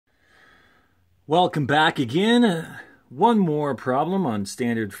Welcome back again. One more problem on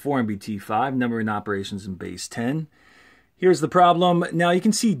standard 4MBT5, numbering operations in base 10. Here's the problem. Now you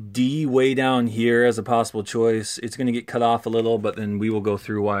can see D way down here as a possible choice. It's going to get cut off a little, but then we will go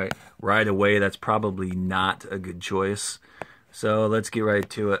through why right away that's probably not a good choice. So let's get right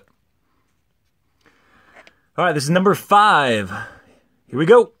to it. All right, this is number 5. Here we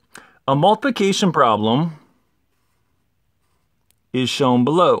go. A multiplication problem is shown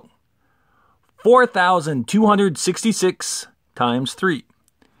below. 4,266 times 3.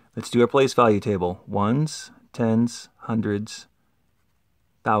 Let's do our place value table. Ones, tens, hundreds,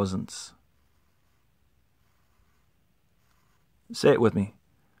 thousands. Say it with me.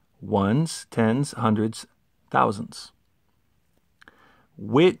 Ones, tens, hundreds, thousands.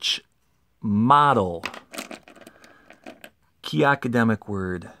 Which model, key academic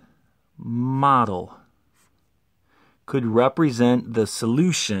word, model, could represent the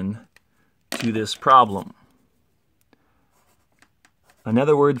solution to this problem?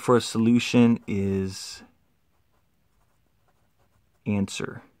 Another word for solution is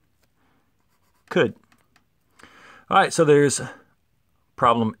answer. Could. All right, so there's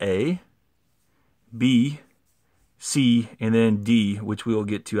problem A, B, C, and then D, which we will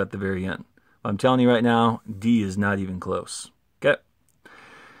get to at the very end. I'm telling you right now, D is not even close. Okay.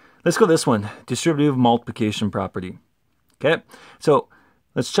 Let's go this one, distributive multiplication property. Okay, so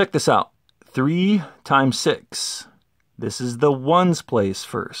let's check this out. 3 times 6. This is the ones place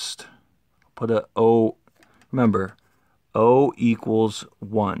first. Put a O. Remember, O equals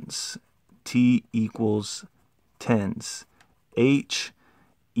ones. T equals tens. H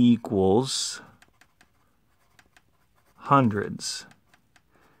equals hundreds.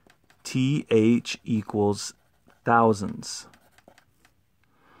 TH equals thousands.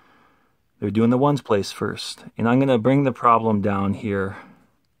 They're doing the ones place first. And I'm going to bring the problem down here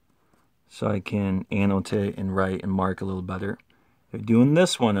so I can annotate and write and mark a little better. They're doing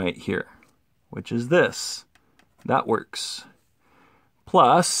this one right here, which is this. That works.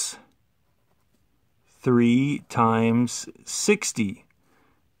 Plus 3 times 60.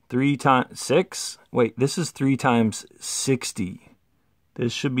 3 times 6? Wait, this is 3 times 60.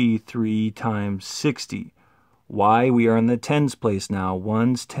 This should be 3 times 60. Why? We are in the tens place now.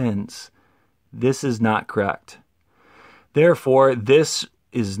 Ones, tens. This is not correct. Therefore, this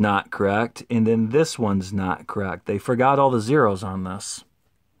is not correct, and then this one's not correct. They forgot all the zeros on this.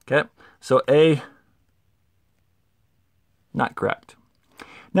 Okay, so A, not correct.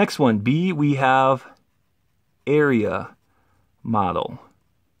 Next one, B, we have area model.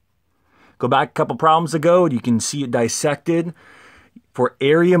 Go back a couple problems ago, and you can see it dissected. For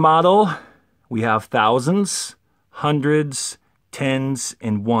area model, we have thousands, hundreds, tens,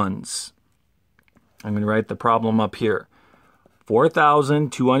 and ones. I'm going to write the problem up here.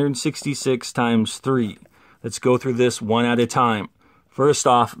 4,266 times 3. Let's go through this one at a time. First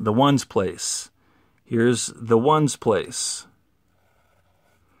off, the ones place. Here's the ones place.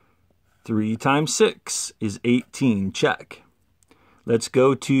 3 times 6 is 18. Check. Let's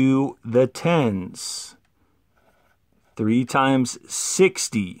go to the tens. 3 times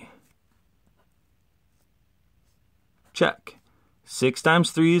 60. Check. 6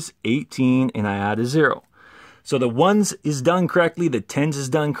 times 3 is 18, and I add a 0. So the ones is done correctly, the tens is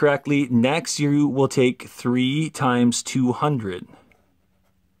done correctly. Next, you will take 3 times 200.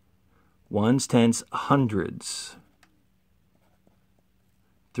 Ones, tens, hundreds.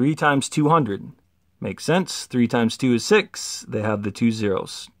 3 times 200. Makes sense. 3 times 2 is 6. They have the 2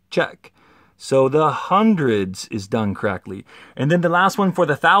 zeros. Check. So the hundreds is done correctly. And then the last one for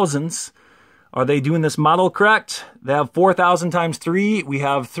the thousands. Are they doing this model correct? They have 4,000 times 3. We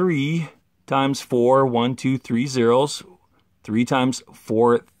have 3 times 4, 1, 2, 3 zeros. 3 times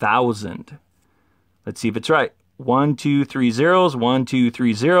 4,000. Let's see if it's right. 1, 2, 3 zeros. 1, 2,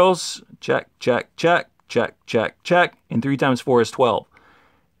 3 zeros. Check, check, check, check, check, check. And 3 times 4 is 12.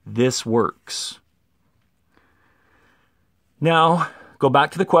 This works. Now, go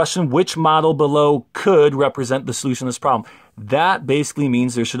back to the question, which model below could represent the solution to this problem? That basically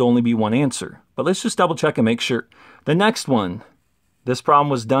means there should only be one answer. But let's just double check and make sure. The next one, this problem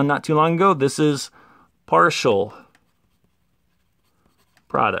was done not too long ago. This is partial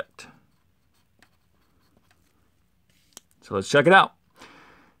product. So let's check it out.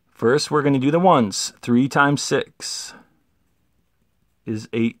 First, we're going to do the ones. 3 times 6 is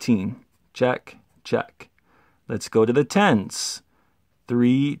 18. Check, check. Let's go to the tens.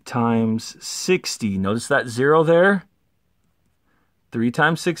 3 times 60. Notice that 0 there? 3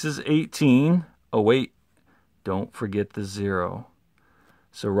 times 6 is 18. Oh, wait. Don't forget the 0.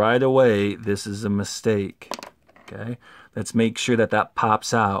 So right away, this is a mistake. Okay, let's make sure that that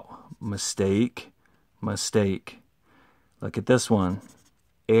pops out. mistake, mistake. Look at this one.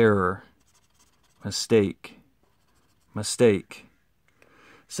 Error, mistake, mistake.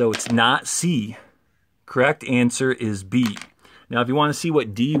 So it's not C. Correct answer is B. Now, if you want to see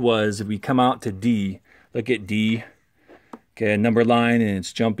what D was, if we come out to D, look at D. Okay, a number line, and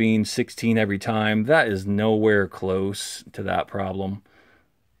it's jumping 16 every time. That is nowhere close to that problem.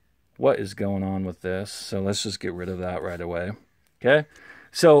 What is going on with this? So let's just get rid of that right away. Okay,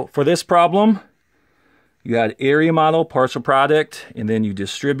 so for this problem, you had area model, partial product, and then you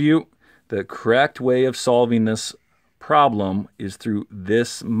distribute. The correct way of solving this problem is through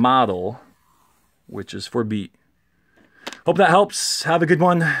this model, which is for B. Hope that helps. Have a good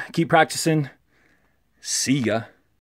one. Keep practicing. See ya.